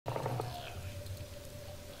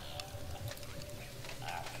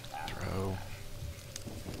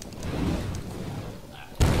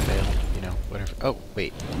Oh,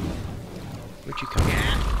 wait. Where'd you come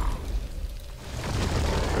from?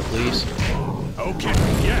 Please. Okay,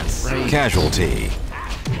 yes. Right. Casualty.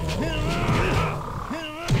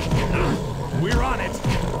 We're on it.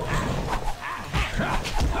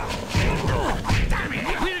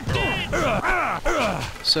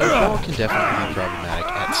 So, ball can definitely be problematic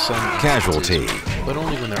at some Casualty. instances, but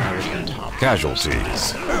only when they're already on top.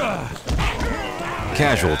 Casualties.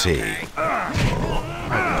 Casualty.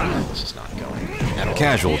 Oh, this is not going at all.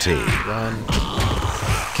 Casualty. Run.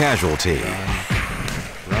 Casualty.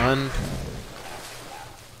 Run.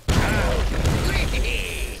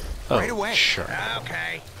 Oh, Right away. sure.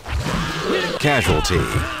 Okay. Casualty.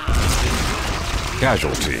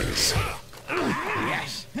 Casualties.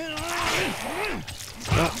 Yes.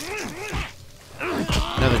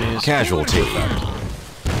 Another news. Casualty.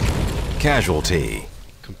 Casualty.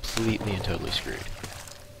 Completely and totally screwed.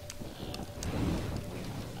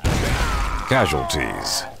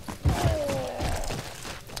 Casualties.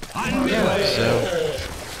 Yeah, so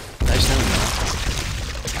nice knowing you.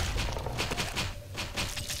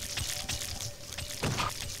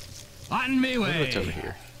 On me What's way. over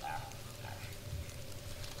here?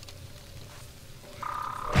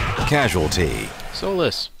 Casualty.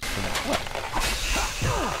 Solus. What?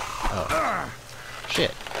 Oh.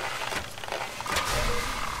 Shit.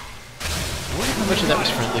 I wonder how much of that was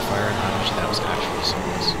friendly fire and how much of that was actually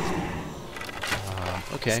Solus.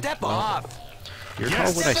 Okay. Step well, off. you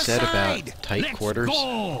recall what I said about aside. tight Let's quarters?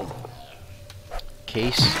 go.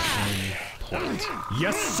 Case in point.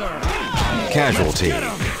 Yes, sir. Casualty.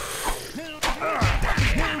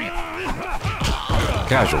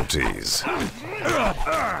 Casualties.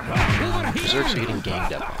 Berserks are getting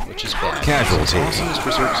ganged up on, which is bad. Casualty. As awesome as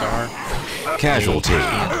Berserks are, Casualty. they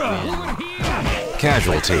can't win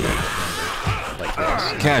Casualty. like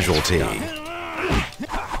this. Casualty.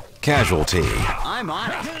 Casualty. I'm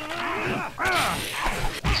on it.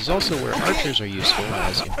 This is also where archers are useful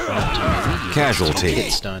as in front to melee units Casualty. to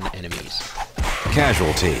hit stun enemies,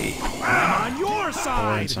 Casualty. I'm on your or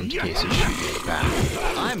side. in some cases shoot you in the back.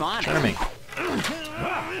 I'm on it. Charming.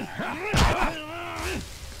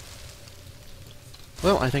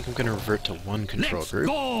 Well, I think I'm going to revert to one control Let's group.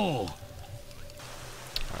 go.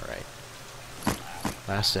 Alright.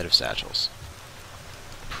 Last set of satchels.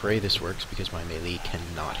 Pray this works because my melee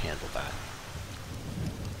cannot handle that.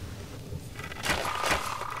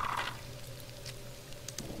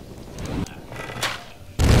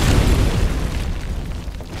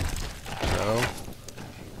 Throw.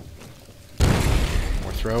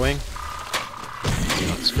 More throwing.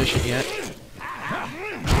 Not sufficient yet.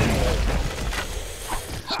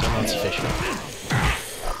 Still not sufficient.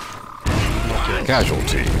 More kills.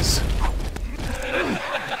 Casualties.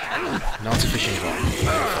 Not sufficient at all.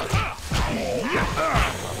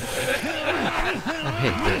 Oh,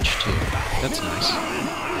 hey, bitch, too. That's nice.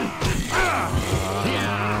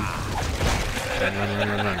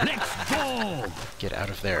 Run. Let's go. Get out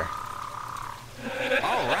of there.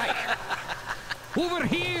 All right. Over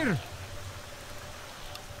here.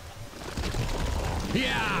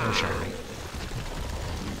 Yeah. Oh, sure.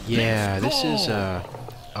 Yeah, this is a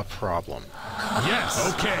problem.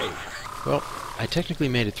 Yes. Okay. Well, I technically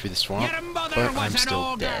made it through the swamp, but I'm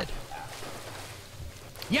still dead.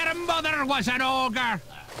 Your mother was an ogre.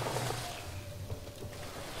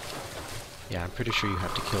 Yeah, I'm pretty sure you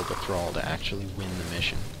have to kill the thrall to actually win the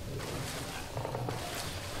mission.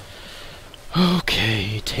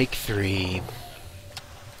 Okay, take 3.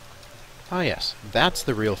 Ah yes, that's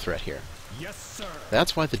the real threat here. Yes, sir.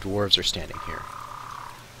 That's why the dwarves are standing here.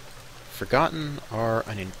 Forgotten are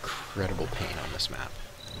an incredible pain on this map.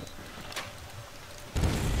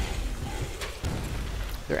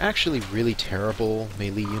 They're actually really terrible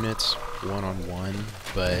melee units, one-on-one,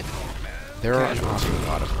 but there are an awful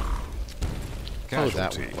lot of them. Oh,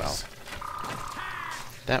 that went well.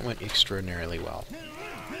 That went extraordinarily well.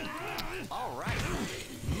 All right.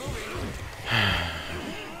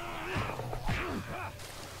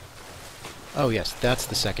 Oh yes, that's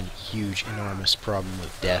the second huge, enormous problem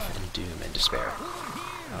with death and doom and despair.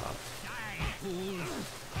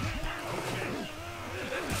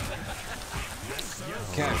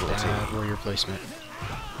 Casualty. Bad warrior placement.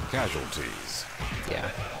 Casualties. Yeah.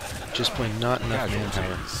 Just plain not enough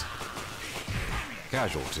manpower.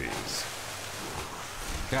 Casualties.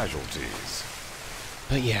 Casualties.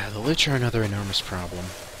 But yeah, the Lich are another enormous problem.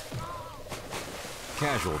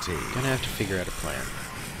 Casualty. Gonna have to figure out a plan.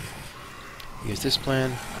 Because this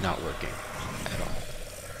plan, not working. At all.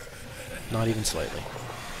 Not even slightly.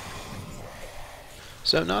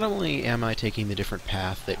 So not only am I taking the different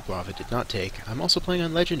path that Guava did not take, I'm also playing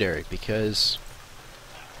on Legendary because,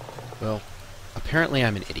 well, Apparently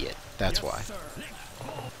I'm an idiot. That's why.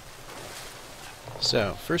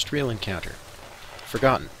 So, first real encounter.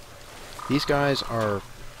 Forgotten. These guys are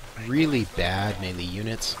really bad melee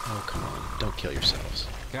units. Oh, come on. Don't kill yourselves.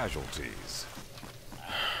 Casualties.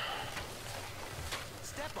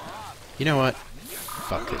 You know what?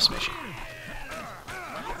 Fuck this mission.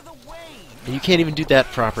 And you can't even do that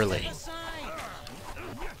properly.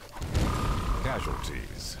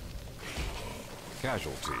 Casualties.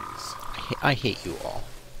 Casualties. I hate you all.